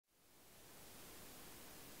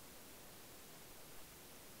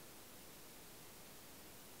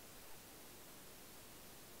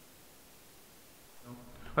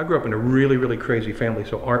I grew up in a really, really crazy family,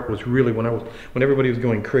 so art was really, when everybody was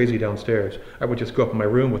going crazy downstairs, I would just go up in my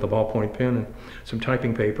room with a ballpoint pen and some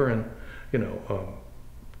typing paper and, you know,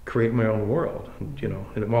 create my own world, you know,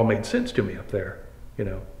 and it all made sense to me up there, you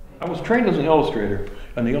know. I was trained as an illustrator,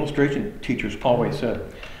 and the illustration teachers always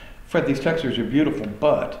said, Fred, these textures are beautiful,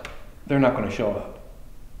 but they're not going to show up,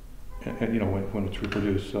 and, you know, when it's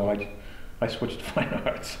reproduced. So I switched to fine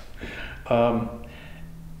arts.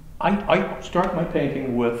 I start my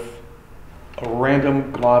painting with a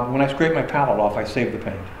random glob. When I scrape my palette off, I save the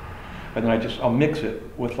paint, and then I'll mix it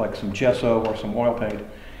with like some gesso or some oil paint,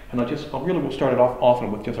 and I really will start it off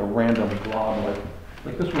often with just a random glob.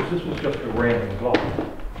 Like this was just a random glob.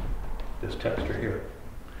 This texture here,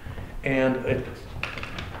 and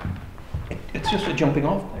it's just a jumping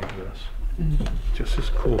off point for this. Just this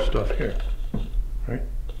cool stuff here, right?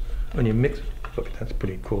 When you mix it, look, that's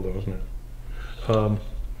pretty cool though, isn't it?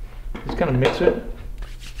 Just kind of mix it, and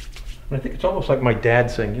I think it's almost like my dad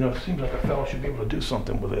saying, you know, it seems like a fellow should be able to do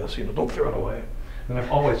something with this, you know, don't throw it away. And I've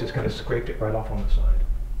always just kind of scraped it right off on the side,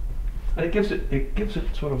 and it gives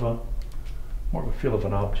it sort of more of a feel of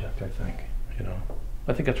an object, I think, you know.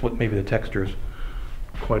 I think that's what maybe the texture is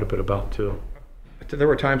quite a bit about too. There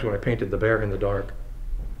were times when I painted the bear in the dark.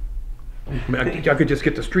 I mean, I could just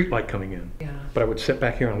get the street light coming in, yeah. But I would sit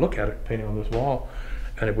back here and look at it, painting on this wall,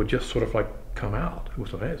 and it would just sort of like come out. It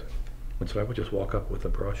was amazing. And so I would just walk up with a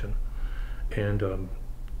brush and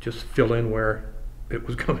just fill in where it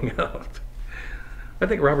was coming out. I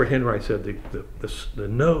think Robert Henry said the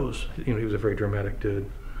nose, you know, he was a very dramatic dude,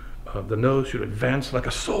 the nose should advance like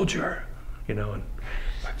a soldier, you know, and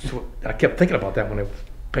so I kept thinking about that when I was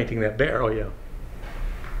painting that bear. Oh yeah.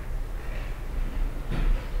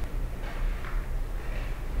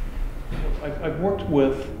 I've worked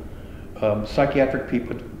with psychiatric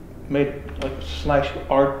people, made like /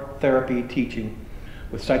 art therapy teaching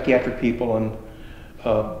with psychiatric people and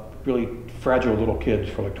really fragile little kids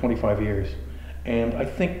for like 25 years. And I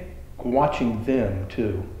think watching them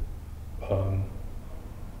too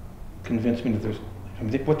convinced me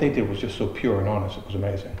that what they did was just so pure and honest. It was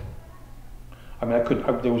amazing. I mean,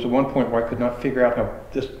 there was one point where I could not figure out how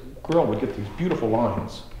this girl would get these beautiful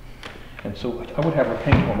lines. And so I would have her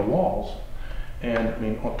paint on the walls. And I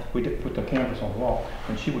mean, we did put the canvas on the wall,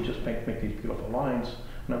 and she would just make these beautiful lines.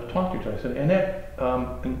 And I was talking to her, I said, Annette,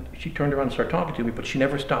 and she turned around and started talking to me, but she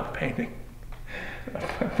never stopped painting. I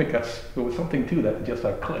think there was something to that just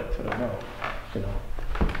like clicked. I don't know, you know.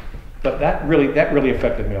 But that really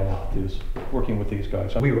affected me a lot, is working with these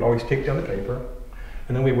guys. We would always take down the paper,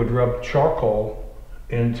 and then we would rub charcoal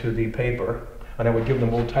into the paper, and I would give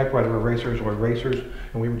them old typewriter erasers or erasers,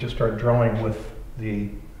 and we would just start drawing with the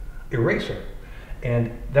eraser.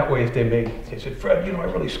 And that way, if they said, Fred, you know, I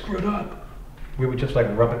really screwed up, we would just like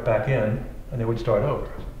rub it back in, and they would start over.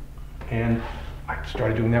 And I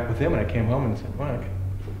started doing that with them, and I came home and said, well,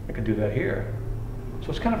 I can do that here.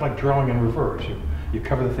 So it's kind of like drawing in reverse. You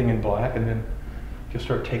cover the thing in black, and then just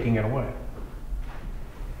start taking it away.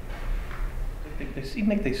 They seem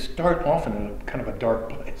like they start often in a kind of a dark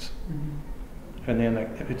place. Mm-hmm. And then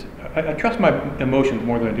I trust my emotions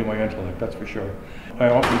more than I do my intellect, that's for sure. I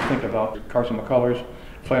often think about Carson McCullers,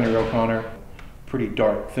 Flannery O'Connor, pretty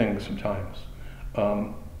dark things sometimes.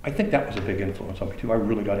 I think that was a big influence on me too. I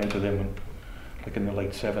really got into them in the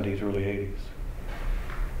late 70s, early 80s.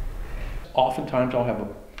 Oftentimes I'll have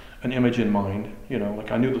an image in mind, you know, like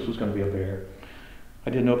I knew this was going to be a bear. I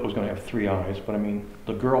didn't know it was going to have 3 eyes, but I mean,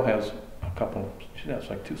 the girl has she has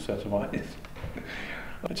like 2 sets of eyes.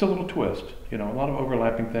 It's a little twist, you know, a lot of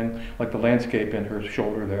overlapping thing, like the landscape in her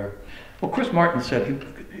shoulder there. Well, Chris Martin said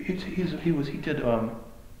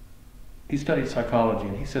he studied psychology,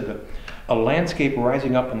 and he said that a landscape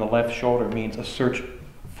rising up in the left shoulder means a search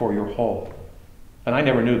for your whole. And I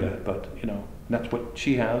never knew that, but you know, that's what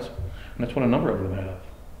she has, and that's what a number of them have.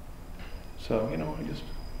 So, you know,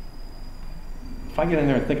 if I get in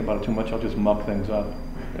there and think about it too much, I'll just muck things up,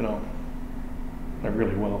 you know. I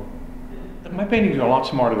really will. My paintings are a lot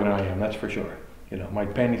smarter than I am, that's for sure. You know, my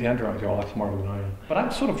paintings and drawings are a lot smarter than I am. But I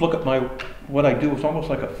sort of look at what I do is almost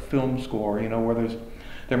like a film score, you know, where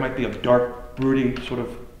there might be a dark, broody sort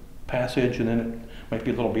of passage, and then it might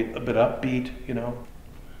be a bit upbeat, you know.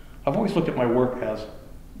 I've always looked at my work as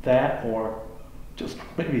that, or just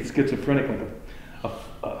maybe schizophrenic, like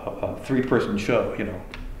a 3-person show, you know.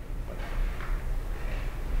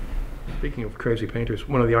 Speaking of crazy painters,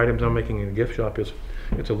 one of the items I'm making in a gift shop is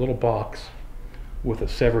it's a little box with a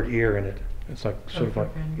severed ear in it. It's like sort of like,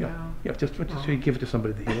 just so you give it to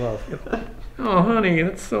somebody that you love. Oh, honey,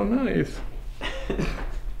 that's so nice.